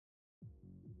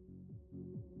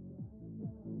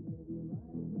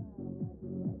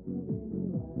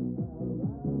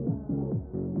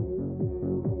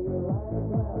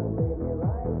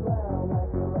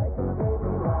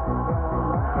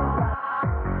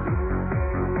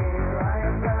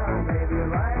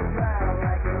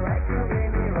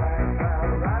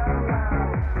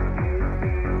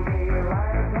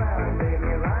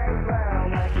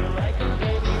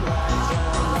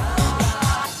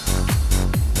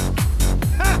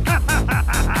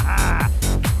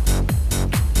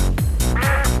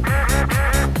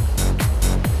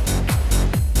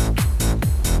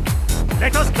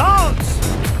Let us dance!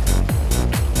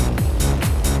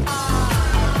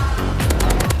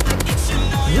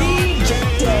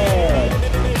 Rejected!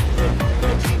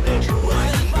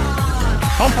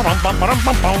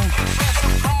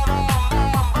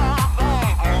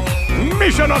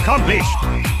 Mission accomplished!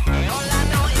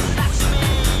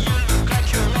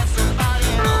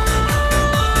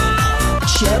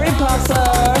 Cherry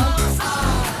Popper!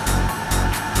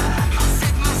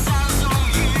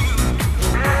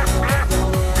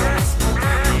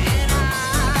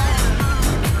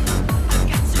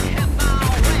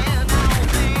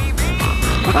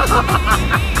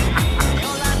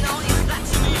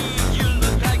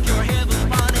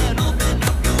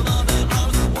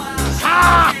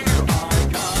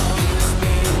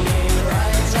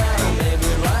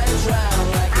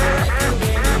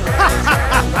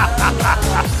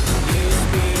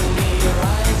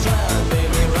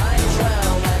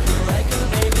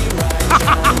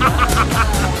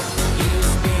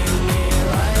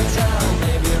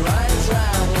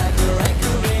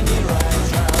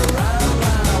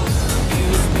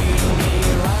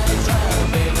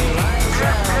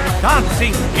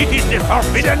 Dancing! It is the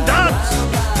forbidden dance!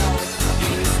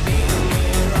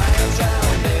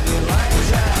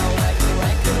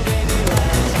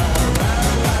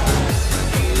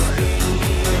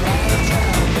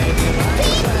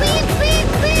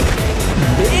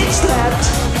 Bitch slapped!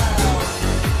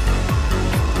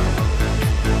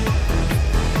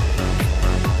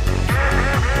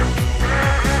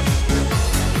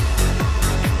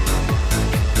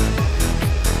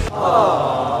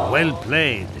 Well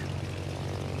played.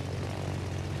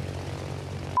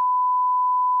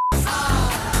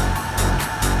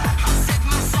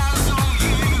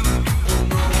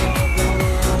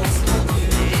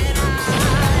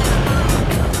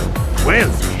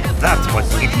 Well, that was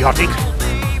idiotic.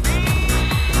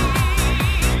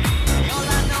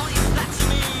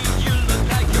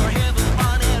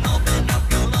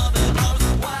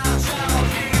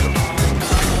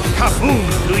 Kaboom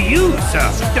to you, sir.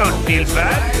 Don't feel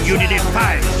bad. You did a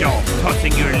fine job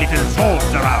tossing your little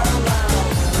balls around.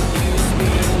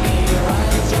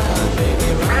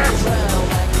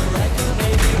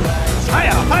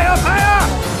 Fire, fire, fire!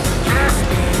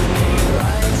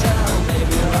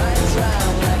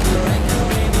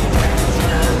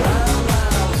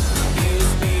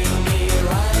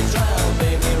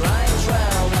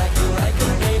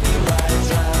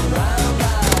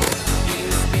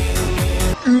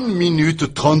 Une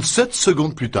minute 37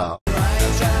 secondes plus tard.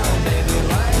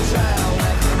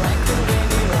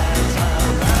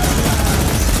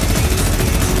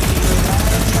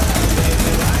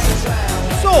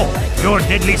 So, your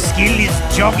deadly skill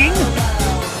is jogging?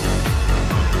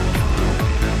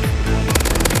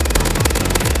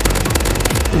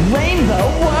 Rainbow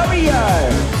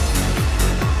Warrior!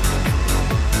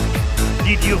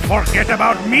 Did you forget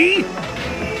about me?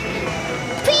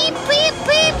 Beep, beep,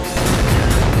 beep!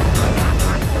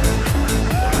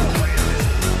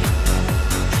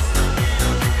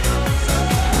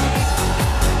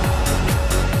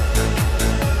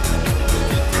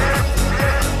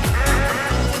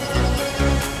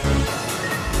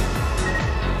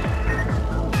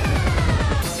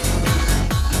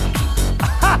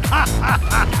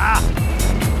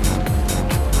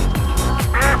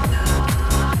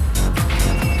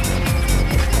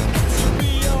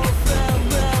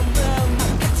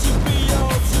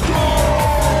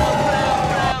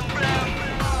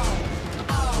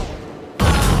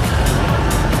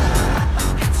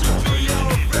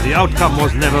 The outcome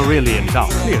was never really in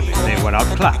doubt. Clearly, they were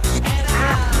outclassed.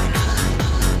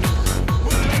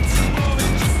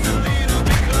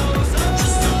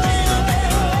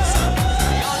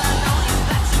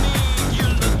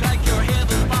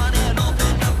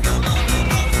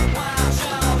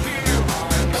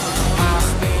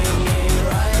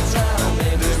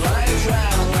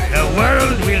 The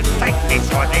world will thank me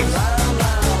for this.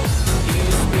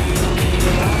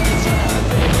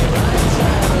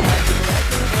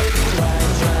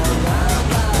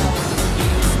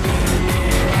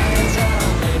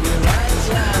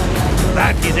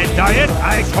 That is a diet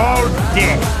I call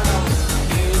death.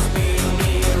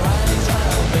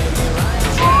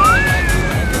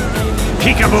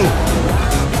 Peekaboo!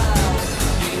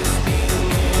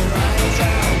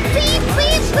 Beep,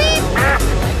 beep, beep.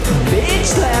 Bitch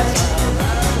slapped.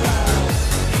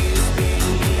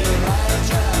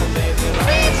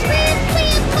 Beep, beep,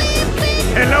 beep, beep, beep.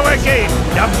 Hello again,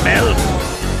 dumbbell.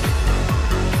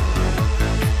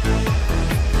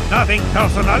 Nothing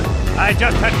personal. I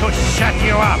just had to shut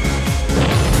you up.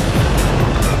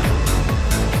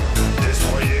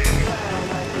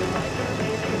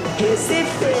 Hissy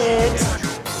fit.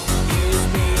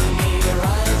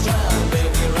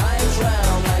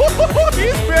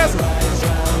 He's pissed.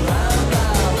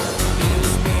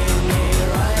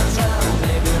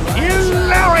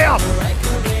 Hilarious!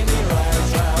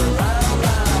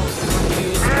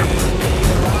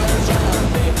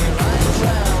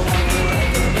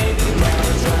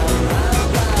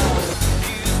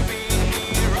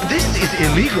 This is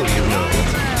illegal, you know.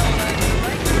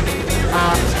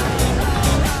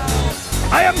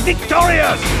 I am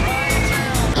victorious!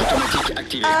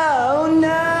 Oh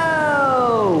no!